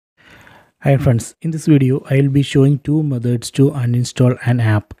Hi friends, in this video I will be showing two methods to uninstall an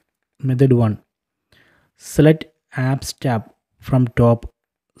app. Method 1. Select Apps tab from top.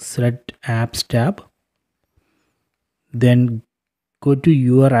 Select Apps tab. Then go to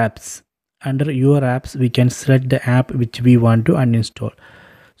Your Apps. Under Your Apps we can select the app which we want to uninstall.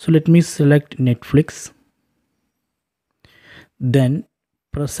 So let me select Netflix. Then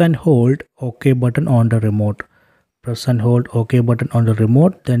press and hold OK button on the remote. Press and hold OK button on the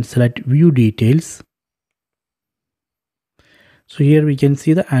remote. Then select View Details. So here we can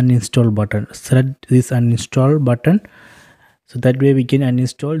see the uninstall button. Select this uninstall button, so that way we can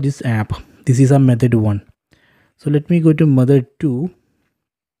uninstall this app. This is a method 1. So let me go to method 2.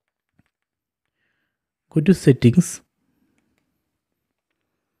 Go to settings,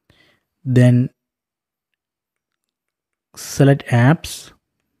 then select apps,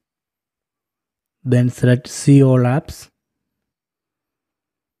 then select see all apps.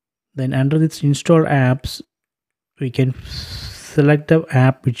 Then under this install apps we can select the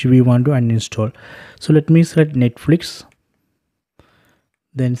app which we want to uninstall. So let me select Netflix,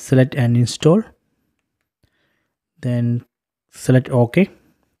 then select uninstall, then select OK.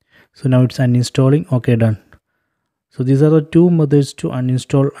 So now it's uninstalling. OK, done. So these are the two methods to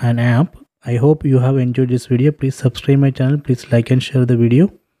uninstall an app. I hope you have enjoyed this video. Please subscribe my channel. Please like and share the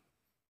video.